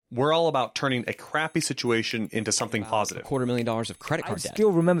We're all about turning a crappy situation into something positive. $250,000 of credit card debt. I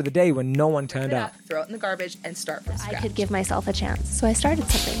still remember the day when no one turned up. Throw it in the garbage and start from scratch. I could give myself a chance, so I started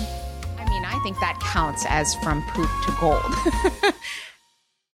something. I mean, I think that counts as from poop to gold.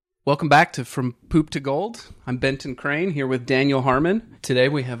 Welcome back to From Poop to Gold. I'm Benton Crane here with Daniel Harmon. Today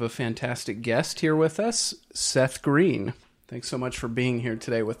we have a fantastic guest here with us, Seth Green. Thanks so much for being here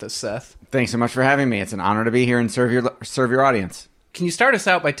today with us, Seth. Thanks so much for having me. It's an honor to be here and serve your audience. Can you start us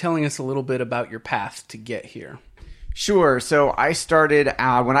out by telling us a little bit about your path to get here? Sure. So I started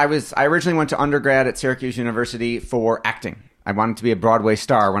when I originally went to undergrad at Syracuse University for acting. I wanted to be a Broadway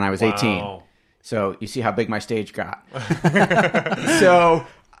star when I was 18. So you see how big my stage got. So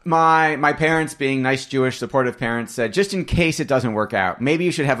my parents, being nice, Jewish, supportive parents, said, just in case it doesn't work out, maybe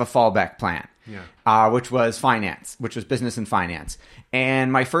you should have a fallback plan, which was finance, which was business and finance.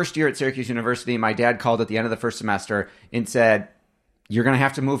 And my first year at Syracuse University, my dad called at the end of the first semester and said, you're going to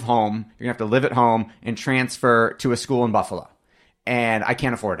have to move home. You're going to have to live at home and transfer to a school in Buffalo. And I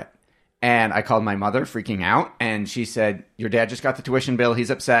can't afford it. And I called my mother, freaking out. And she said, your dad just got the tuition bill. He's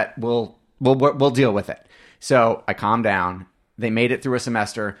upset. We'll deal with it. So I calmed down. They made it through a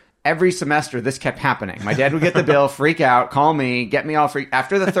semester. Every semester, this kept happening. My dad would get the bill, freak out, call me, get me all freaked.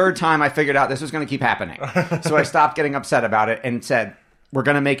 After the third time, I figured out this was going to keep happening. So I stopped getting upset about it and said, we're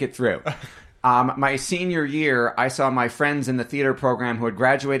going to make it through. My senior year, I saw my friends in the theater program who had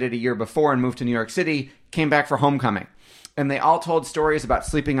graduated a year before and moved to New York City, came back for homecoming. And they all told stories about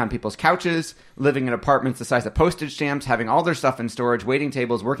sleeping on people's couches, living in apartments the size of postage stamps, having all their stuff in storage, waiting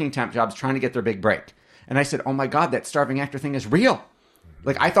tables, working temp jobs, trying to get their big break. And I said, oh my God, that starving actor thing is real.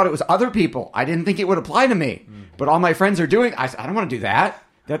 Like, I thought it was other people. I didn't think it would apply to me. But all my friends are doing. I said, I don't want to do that.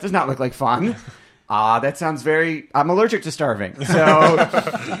 That does not look like fun. That sounds I'm allergic to starving. So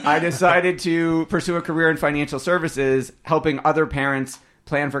I decided to pursue a career in financial services, helping other parents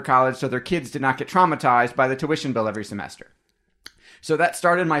plan for college so their kids did not get traumatized by the tuition bill every semester. So that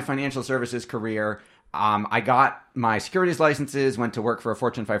started my financial services career. I got my securities licenses, went to work for a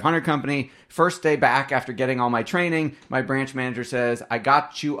Fortune 500 company. First day back after getting all my training, my branch manager says, I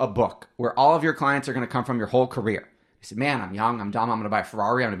got you a book where all of your clients are going to come from your whole career. I said, man, I'm young, I'm dumb, I'm going to buy a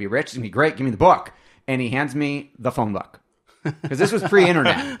Ferrari, I'm going to be rich, it's going to be great, give me the book. And he hands me the phone book. Because this was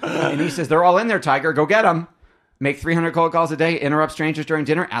pre-internet. And he says, they're all in there, Tiger, go get them. Make 300 cold calls a day, interrupt strangers during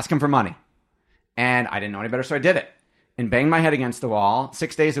dinner, ask them for money. And I didn't know any better, so I did it. And banged my head against the wall,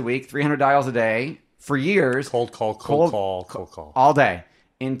 6 days a week, 300 dials a day, for years. Cold call. All day.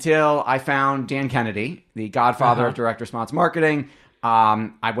 Until I found Dan Kennedy, the godfather of direct response marketing.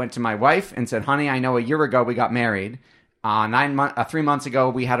 I went to my wife and said, honey, I know a year ago we got married. 3 months ago,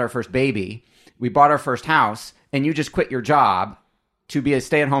 we had our first baby. We bought our first house, and you just quit your job to be a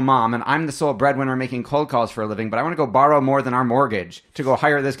stay-at-home mom, and I'm the sole breadwinner making cold calls for a living, but I want to go borrow more than our mortgage to go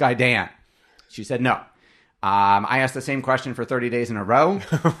hire this guy, Dan. She said no. I asked the same question for 30 days in a row.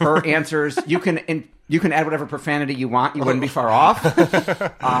 Her answers, you can add whatever profanity you want. You wouldn't be far off.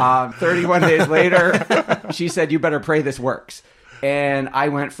 31 days later, she said, you better pray this works. And I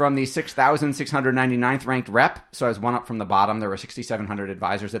went from the 6,699th ranked rep, so I was one up from the bottom. There were 6,700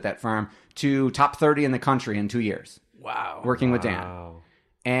 advisors at that firm, to top 30 in the country in 2 years. Wow. Working with Dan.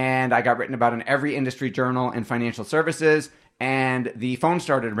 And I got written about in every industry journal in financial services. And the phone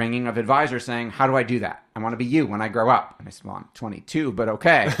started ringing of advisors saying, how do I do that? I want to be you when I grow up. And I said, well, I'm 22, but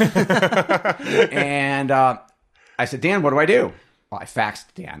okay. And I said, Dan, what do I do? Well, I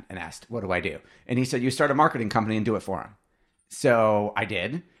faxed Dan and asked, what do I do? And he said, you start a marketing company and do it for him. So I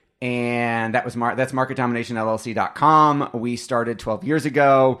did. And that's marketdominationllc.com. We started 12 years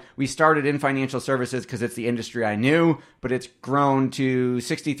ago. We started in financial services because it's the industry I knew, but it's grown to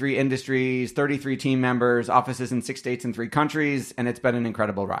 63 industries, 33 team members, offices in 6 states and 3 countries, and it's been an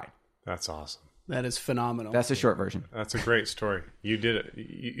incredible ride. That's awesome. That is phenomenal. That's a short version. That's a great story. You did it.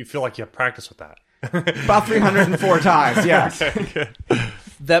 You feel like you have practice with that. About 304 times, yes. Okay, good.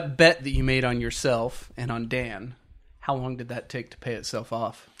 That bet that you made on yourself and on Dan, how long did that take to pay itself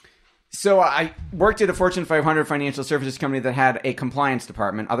off? So I worked at a Fortune 500 financial services company that had a compliance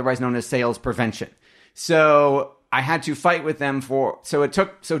department, otherwise known as sales prevention. So I had to fight with them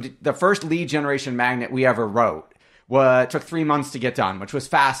the first lead generation magnet we ever wrote took 3 months to get done, which was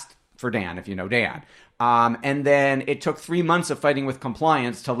fast for Dan, if you know Dan. And then it took 3 months of fighting with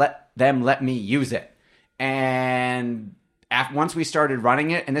compliance to let me use it. And once we started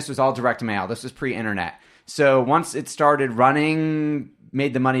running it, and this was all direct mail, this was pre-internet. So once it started running,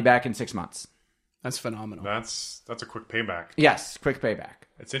 made the money back in 6 months. That's phenomenal. That's a quick payback. Yes, quick payback.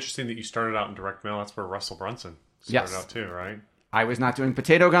 It's interesting that you started out in direct mail. That's where Russell Brunson started out too, right? I was not doing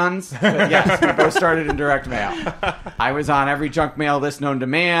potato guns, but yes, we both started in direct mail. I was on every junk mail list known to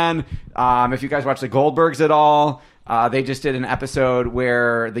man. If you guys watch the Goldbergs at all, they just did an episode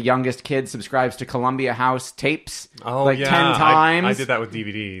where the youngest kid subscribes to Columbia House tapes 10 times. I did that with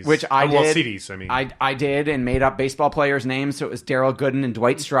DVDs. Which I did. Well, CDs, I mean. I did, and made up baseball players' names, so it was Darryl Gooden and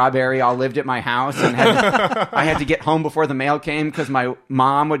Dwight Strawberry all lived at my house, and I had to get home before the mail came because my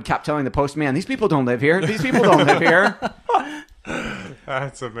mom kept telling the postman, these people don't live here. These people don't live here.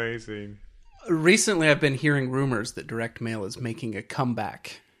 That's amazing. Recently, I've been hearing rumors that direct mail is making a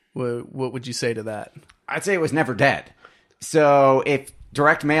comeback. What would you say to that? I'd say it was never dead. So if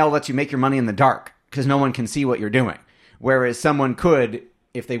direct mail lets you make your money in the dark because no one can see what you're doing, whereas someone could,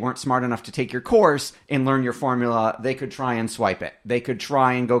 if they weren't smart enough to take your course and learn your formula, they could try and swipe it. They could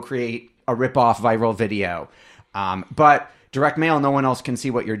try and go create a rip-off viral video. But direct mail, no one else can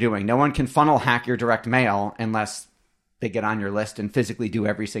see what you're doing. No one can funnel hack your direct mail unless they get on your list and physically do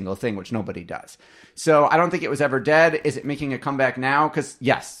every single thing, which nobody does. So I don't think it was ever dead. Is it making a comeback now? Because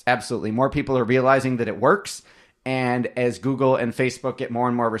yes, absolutely. More people are realizing that it works. And as Google and Facebook get more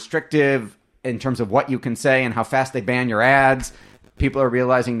and more restrictive in terms of what you can say and how fast they ban your ads, people are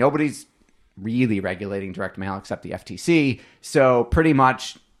realizing nobody's really regulating direct mail except the FTC. So pretty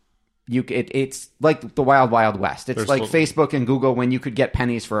much it's like the wild, wild west. It's like Facebook and Google when you could get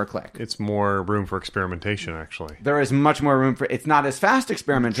pennies for a click. It's more room for experimentation, actually. There is much more room for... It's not as fast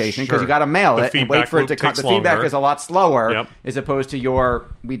experimentation because you got to mail it and wait for it to come. The feedback is a lot slower as opposed to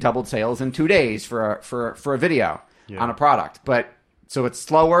we doubled sales in 2 days for a video on a product. But so it's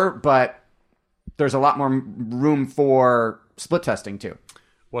slower, but there's a lot more room for split testing too.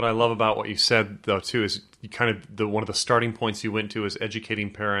 What I love about what you said, though, too, is you kind of one of the starting points you went to is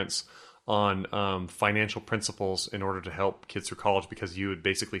educating parents on financial principles in order to help kids through college, because you had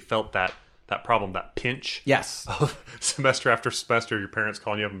basically felt that problem, that pinch. Yes. Of semester after semester, your parents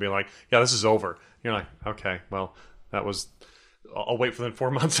calling you up and being like, "Yeah, this is over." You're like, "Okay, well, that was. I'll wait for the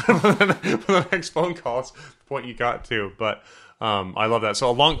 4 months for the next phone call." It's the point you got to, but. I love that. So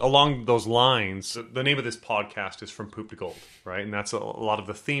along those lines, the name of this podcast is From Poop to Gold, right? And that's a lot of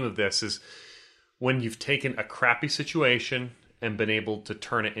the theme of this is when you've taken a crappy situation and been able to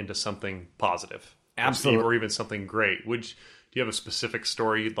turn it into something positive. Absolutely. Or even something great. Do you have a specific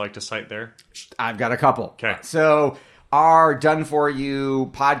story you'd like to cite there? I've got a couple. Okay. So our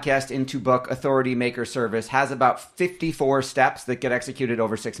done-for-you podcast into book Authority Maker Service has about 54 steps that get executed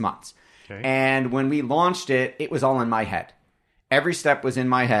over 6 months. Okay. And when we launched it, it was all in my head. Every step was in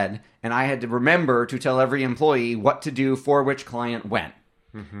my head, and I had to remember to tell every employee what to do for which client when.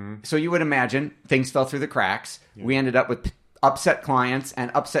 Mm-hmm. So you would imagine things fell through the cracks. Yeah. We ended up with upset clients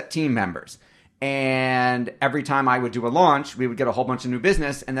and upset team members. And every time I would do a launch, we would get a whole bunch of new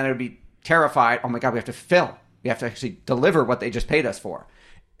business, and then I would be terrified. Oh my God, we have to fill. We have to actually deliver what they just paid us for.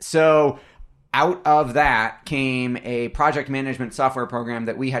 So out of that came a project management software program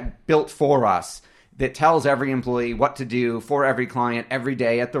that we had built for us that tells every employee what to do for every client every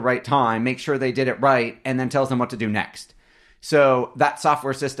day at the right time, make sure they did it right, and then tells them what to do next. So that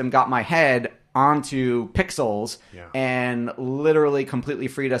software system got my head onto pixels and literally completely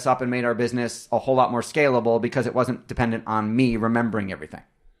freed us up and made our business a whole lot more scalable because it wasn't dependent on me remembering everything.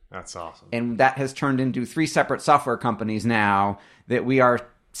 That's awesome. And that has turned into 3 separate software companies now that we are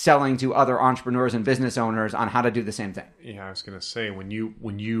selling to other entrepreneurs and business owners on how to do the same thing. Yeah, I was going to say, when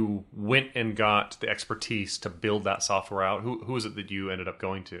you went and got the expertise to build that software out, who was it that you ended up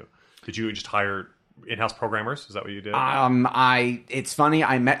going to? Did you just hire in-house programmers? Is that what you did? It's funny.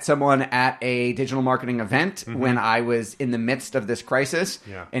 I met someone at a digital marketing event when I was in the midst of this crisis,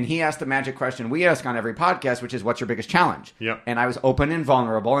 and he asked the magic question we ask on every podcast, which is, what's your biggest challenge? Yep. And I was open and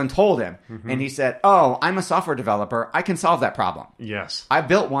vulnerable and told him, and he said, "Oh, I'm a software developer. I can solve that problem. Yes. I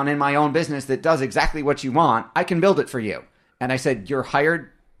built one in my own business that does exactly what you want. I can build it for you." And I said, "You're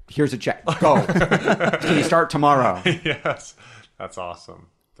hired. Here's a check. Go. Can you start tomorrow?" Yes. That's awesome.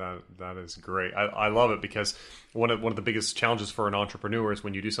 That is great. I love it because one of the biggest challenges for an entrepreneur is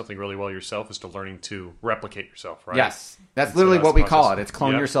when you do something really well yourself is to learning to replicate yourself, right? Yes. That's literally what we call it. It's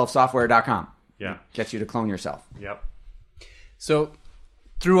cloneyourselfsoftware.com. Yeah. It gets you to clone yourself. Yep. So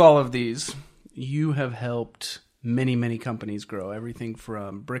through all of these, you have helped many, many companies grow. Everything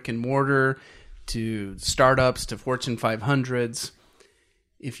from brick and mortar to startups to Fortune 500s.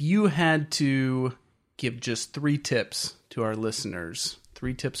 If you had to give just 3 tips to our listeners,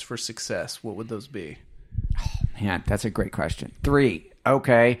 3 tips for success, what would those be? Oh, man, that's a great question. 3.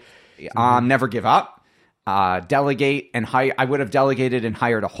 Okay. Never give up. Delegate and hire. I would have delegated and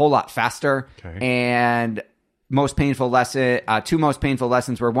hired a whole lot faster. Okay. And most painful lesson, 2 most painful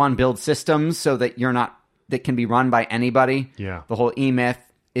lessons were, 1, build systems so that you're not that can be run by anybody. Yeah. The whole E-Myth,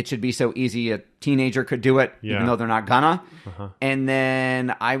 it should be so easy a teenager could do it, Yeah. even though they're not gonna. And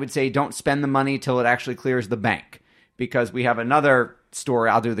then I would say don't spend the money till it actually clears the bank, because we have another story,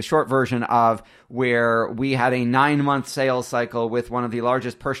 I'll do the short version of, where we had a 9-month sales cycle with one of the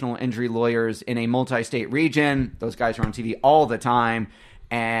largest personal injury lawyers in a multi-state region. Those guys are on TV all the time,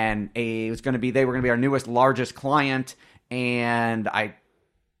 and they were going to be our newest, largest client. And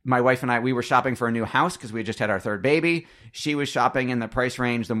my wife and I, we were shopping for a new house because we had just had our third baby. She was shopping in the price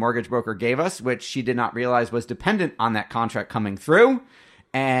range the mortgage broker gave us, which she did not realize was dependent on that contract coming through.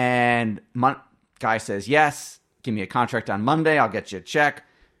 And guy says, yes, give me a contract on Monday. I'll get you a check.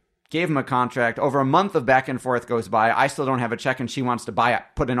 Gave him a contract. Over a month of back and forth goes by. I still don't have a check, and she wants to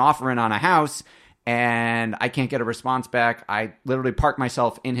put an offer in on a house, and I can't get a response back. I literally parked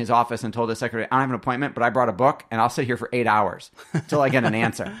myself in his office and told the secretary, I don't have an appointment, but I brought a book, and I'll sit here for 8 hours until I get an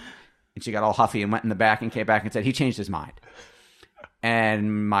answer. And she got all huffy and went in the back and came back and said, he changed his mind.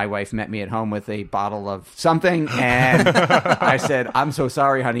 And my wife met me at home with a bottle of something, and I said, I'm so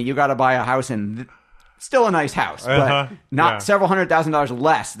sorry, honey. You got to buy a house, and still a nice house, but not several $100,000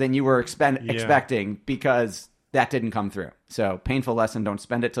 less than you were expecting, because that didn't come through. So painful lesson. Don't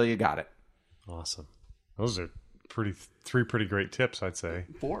spend it till you got it. Awesome. Those are three pretty great tips, I'd say.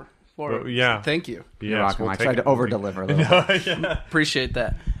 Four. Well, yeah. Thank you. You're welcome. I tried to over-deliver a little bit. Appreciate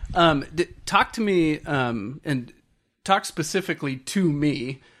that. Talk to me, and talk specifically to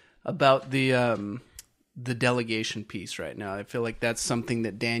me about the delegation piece right now. I feel like that's something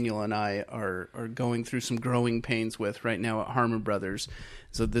that Daniel and I are going through some growing pains with right now at Harmon Brothers.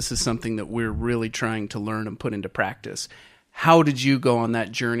 So this is something that we're really trying to learn and put into practice. How did you go on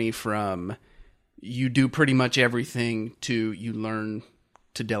that journey from you do pretty much everything to you learn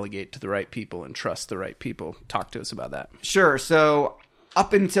to delegate to the right people and trust the right people? Talk to us about that. Sure. So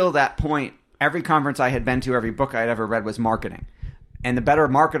up until that point, every conference I had been to, every book I had ever read was marketing. And the better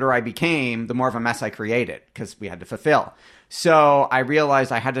marketer I became, the more of a mess I created, because we had to fulfill. So I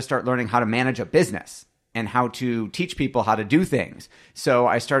realized I had to start learning how to manage a business and how to teach people how to do things. So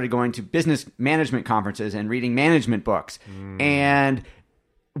I started going to business management conferences and reading management books. And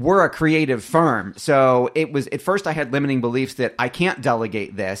we're a creative firm. So it was, at first I had limiting beliefs that I can't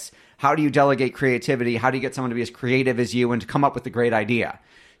delegate this. How do you delegate creativity? How do you get someone to be as creative as you and to come up with a great idea?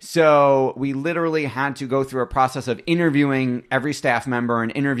 So we literally had to go through a process of interviewing every staff member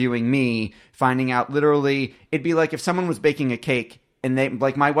and interviewing me, finding out literally, it'd be like if someone was baking a cake and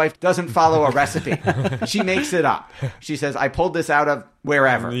my wife doesn't follow a recipe. She makes it up. She says, I pulled this out of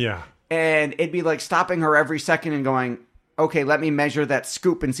wherever. Yeah. And it'd be like stopping her every second and going, okay, let me measure that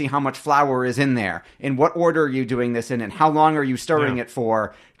scoop and see how much flour is in there. In what order are you doing this in? And how long are you stirring it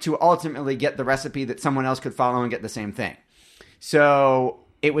for, to ultimately get the recipe that someone else could follow and get the same thing. So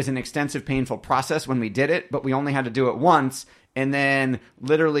it was an extensive, painful process when we did it, but we only had to do it once. And then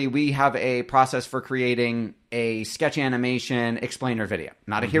literally we have a process for creating a sketch animation explainer video.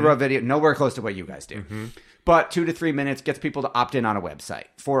 Not a hero video, nowhere close to what you guys do. But 2 to 3 minutes gets people to opt in on a website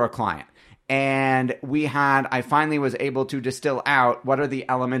for a client. And I finally was able to distill out what are the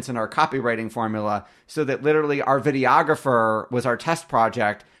elements in our copywriting formula, so that literally our videographer was our test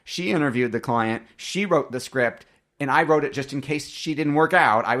project. She interviewed the client. She wrote the script. And I wrote it just in case she didn't work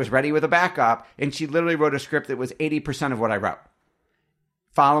out. I was ready with a backup. And she literally wrote a script that was 80% of what I wrote,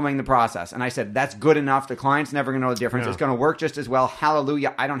 following the process. And I said, that's good enough. The client's never going to know the difference. It's going to work just as well.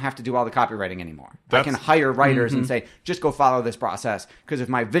 Hallelujah. I don't have to do all the copywriting anymore. I can hire writers and say, just go follow this process. Because if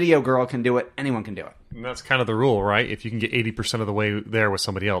my video girl can do it, anyone can do it. And that's kind of the rule, right? If you can get 80% of the way there with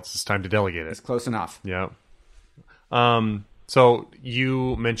somebody else, it's time to delegate it. It's close enough. Yeah. So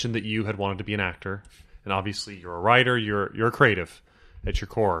you mentioned that you had wanted to be an actor. And obviously you're a writer, you're a creative at your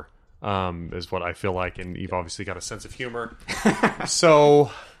core, is what I feel like. And you've obviously got a sense of humor.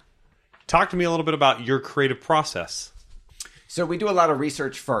 So talk to me a little bit about your creative process. So we do a lot of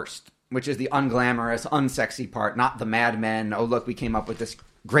research first, which is the unglamorous, unsexy part, not the Mad Men. Oh, look, we came up with this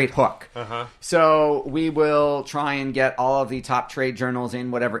great hook. So we will try and get all of the top trade journals in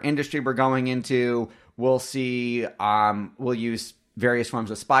whatever industry we're going into. We'll see, we'll use various forms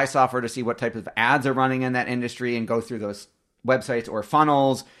of spy software to see what type of ads are running in that industry and go through those websites or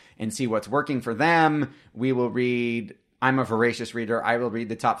funnels and see what's working for them. We will read, I'm a voracious reader, I will read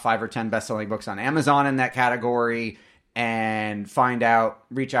the top 5 or 10 best-selling books on Amazon in that category and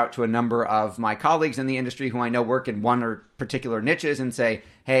reach out to a number of my colleagues in the industry who I know work in one or particular niches and say,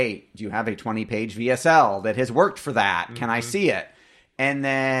 hey, do you have a 20-page VSL that has worked for that? Can I see it? And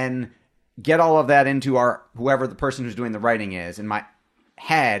then get all of that into whoever the person who's doing the writing is in my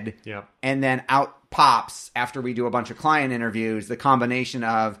head. Yep. And then out pops, after we do a bunch of client interviews, the combination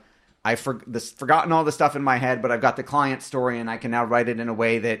of I've forgotten all the stuff in my head, but I've got the client story, and I can now write it in a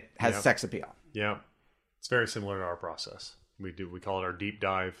way that has sex appeal. Yeah. It's very similar to our process. We call it our deep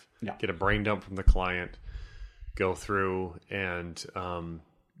dive. Yeah. Get a brain dump from the client, go through and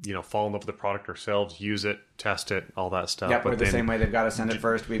fall in love with the product ourselves, use it, test it, all that stuff. Yep, but we're the same way. They've got to send it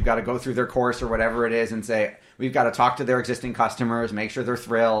first. We've got to go through their course or whatever it is and say, we've got to talk to their existing customers, make sure they're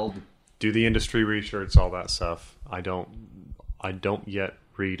thrilled. Do the industry research, all that stuff. I don't yet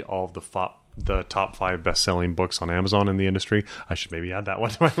read all of the top 5 best-selling books on Amazon in the industry. I should maybe add that one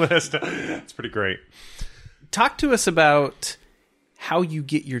to my list. It's pretty great. Talk to us about how you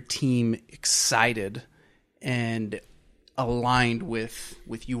get your team excited and aligned with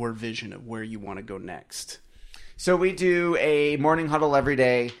your vision of where you want to go next. So we do a morning huddle every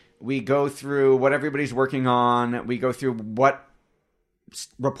day. We go through what everybody's working on. We go through what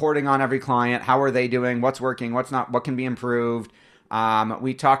reporting on every client. How are they doing? What's working? What's not? What can be improved?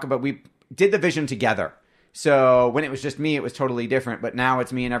 We did the vision together. So when it was just me, it was totally different. But now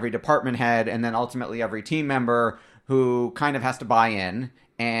it's me and every department head, and then ultimately every team member who kind of has to buy in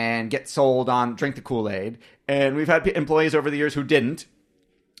and get sold on, drink the Kool-Aid. And we've had employees over the years who didn't,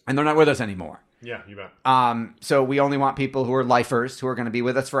 and they're not with us anymore. Yeah, you bet. So we only want people who are lifers, who are going to be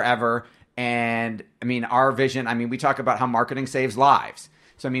with us forever. And I mean, our vision, we talk about how marketing saves lives.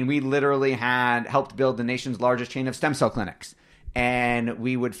 So, we literally had helped build the nation's largest chain of stem cell clinics. And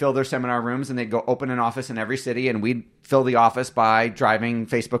we would fill their seminar rooms, and they'd go open an office in every city, and we'd fill the office by driving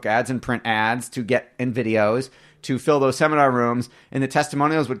Facebook ads and print ads to get in videos to fill those seminar rooms. And the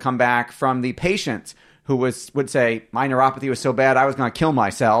testimonials would come back from the patients who would say, my neuropathy was so bad I was going to kill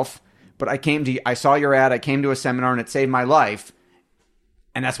myself, but I saw your ad, I came to a seminar, and it saved my life.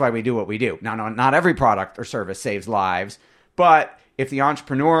 And that's why we do what we do. Now, not every product or service saves lives, but if the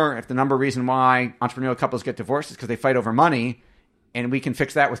number reason why entrepreneurial couples get divorced is because they fight over money, and we can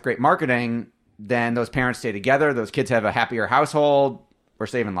fix that with great marketing, then those parents stay together, those kids have a happier household, we're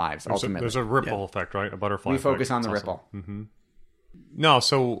saving lives, ultimately. There's a ripple effect, right? A butterfly effect. We focus on the That's ripple. Awesome. Mm-hmm. No,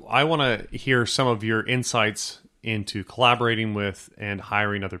 so I want to hear some of your insights into collaborating with and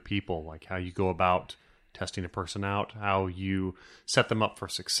hiring other people, like how you go about testing a person out, how you set them up for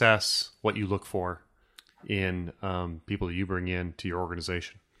success, what you look for in people that you bring in to your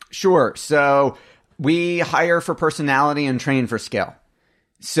organization. Sure. So we hire for personality and train for skill.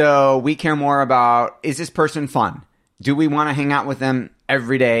 So we care more about, is this person fun? Do we want to hang out with them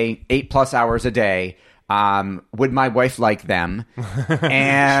every day, 8+ hours a day? Would my wife like them?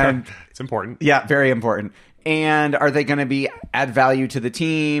 And sure. It's important. Yeah, very important. And are they going to add value to the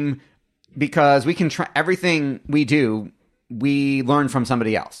team? Because we can everything we do, we learn from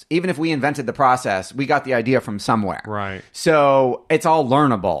somebody else. Even if we invented the process, we got the idea from somewhere. Right. So it's all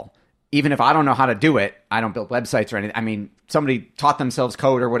learnable. Even if I don't know how to do it, I don't build websites or anything. Somebody taught themselves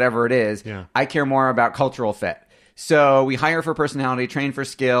code or whatever it is. Yeah. I care more about cultural fit. So we hire for personality, train for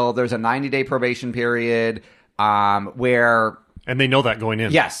skill. There's a 90-day probation period where... And they know that going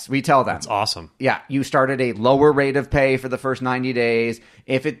in. Yes, we tell them. That's awesome. Yeah, you start at a lower rate of pay for the first 90 days.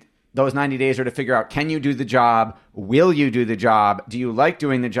 Those 90 days are to figure out, can you do the job? Will you do the job? Do you like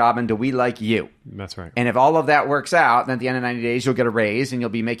doing the job? And do we like you? That's right. And if all of that works out, then at the end of 90 days, you'll get a raise and you'll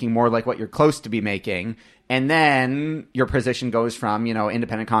be making more like what you're close to be making. And then your position goes from,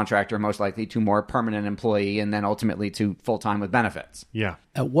 independent contractor, most likely, to more permanent employee, and then ultimately to full-time with benefits. Yeah.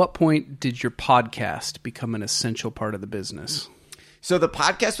 At what point did your podcast become an essential part of the business? So the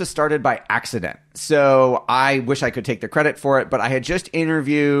podcast was started by accident. So I wish I could take the credit for it, but I had just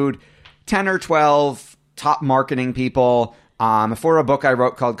interviewed 10 or 12 top marketing people for a book I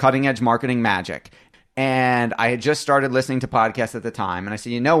wrote called Cutting Edge Marketing Magic. And I had just started listening to podcasts at the time. And I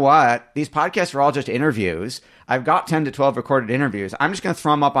said, you know what? These podcasts are all just interviews. I've got 10 to 12 recorded interviews. I'm just going to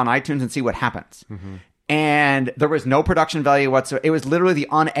throw them up on iTunes and see what happens. Mm-hmm. And there was no production value whatsoever. It was literally the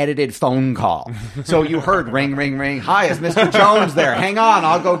unedited phone call. So you heard ring, ring, ring. Hi, is Mr. Jones there? Hang on,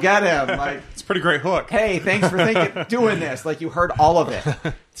 I'll go get him. It's a pretty great hook. Hey, thanks for doing this. You heard all of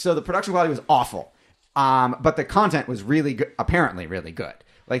it. So the production quality was awful. But the content was really good, apparently really good.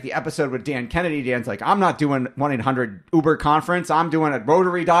 The episode with Dan Kennedy, Dan's like, I'm not doing 1-800 Uber conference. I'm doing a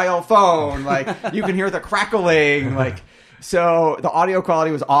rotary dial phone. You can hear the crackling. So the audio quality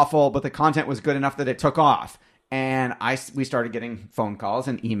was awful, but the content was good enough that it took off. And we started getting phone calls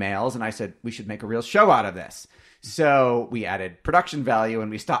and emails, and I said, we should make a real show out of this. So we added production value, and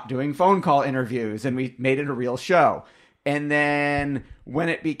we stopped doing phone call interviews, and we made it a real show. And then when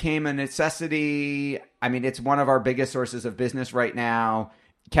it became a necessity, it's one of our biggest sources of business right now.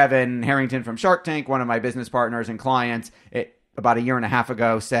 Kevin Harrington from Shark Tank, one of my business partners and clients, about 1.5 years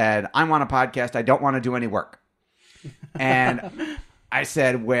ago said, I want a podcast. I don't want to do any work. And I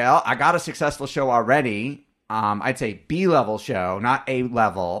said, well, I got a successful show already. I'd say B-level show, not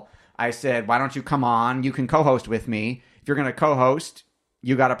A-level. I said, why don't you come on? You can co-host with me. If you're going to co-host,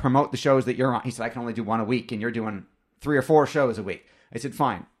 you got to promote the shows that you're on. He said, I can only do one a week, and you're doing 3 or 4 shows a week. I said,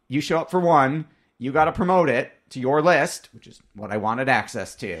 fine. You show up for one. You got to promote it to your list, which is what I wanted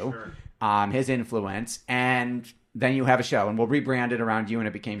access to, his influence, and then you have a show. And we'll rebrand it around you, and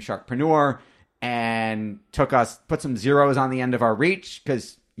it became Sharkpreneur, and put some zeros on the end of our reach,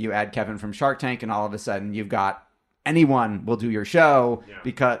 because you add Kevin from Shark Tank, and all of a sudden you've got anyone will do your show,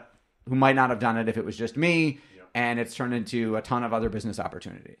 because who might not have done it if it was just me, and it's turned into a ton of other business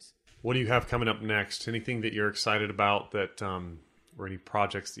opportunities. What do you have coming up next? Anything that you're excited about that, or any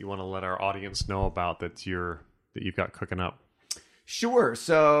projects that you want to let our audience know about that you've got cooking up? Sure.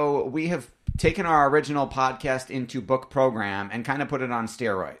 So we have taken our original podcast into book program and kind of put it on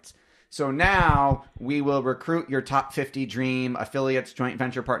steroids. So now we will recruit your top 50 dream affiliates, joint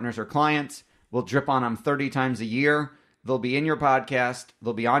venture partners, or clients. We'll drip on them 30 times a year. They'll be in your podcast.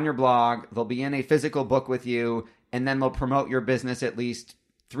 They'll be on your blog. They'll be in a physical book with you. And then they'll promote your business at least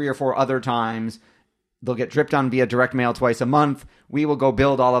 3 or 4 other times. They'll get dripped on via direct mail twice a month. We will go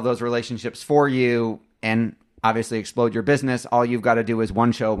build all of those relationships for you and obviously explode your business. All you've got to do is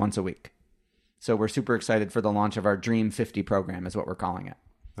one show once a week. So we're super excited for the launch of our Dream 50 program is what we're calling it.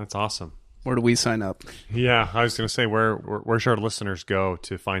 That's awesome. Where do we sign up? Yeah, I was going to say, where should our listeners go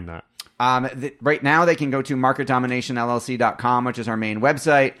to find that? Right now, they can go to marketdominationllc.com, which is our main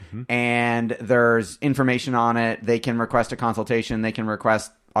website, and there's information on it. They can request a consultation. They can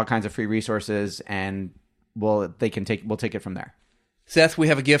request all kinds of free resources, and we'll take it from there. Seth, we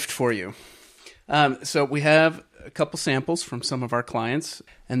have a gift for you. So we have a couple samples from some of our clients,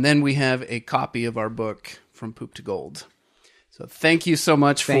 and then we have a copy of our book, From Poop to Gold. So thank you so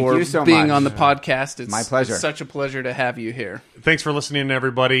much for being on the podcast. It's my pleasure. Such a pleasure to have you here. Thanks for listening,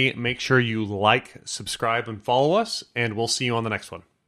 everybody. Make sure you like, subscribe, and follow us, and we'll see you on the next one.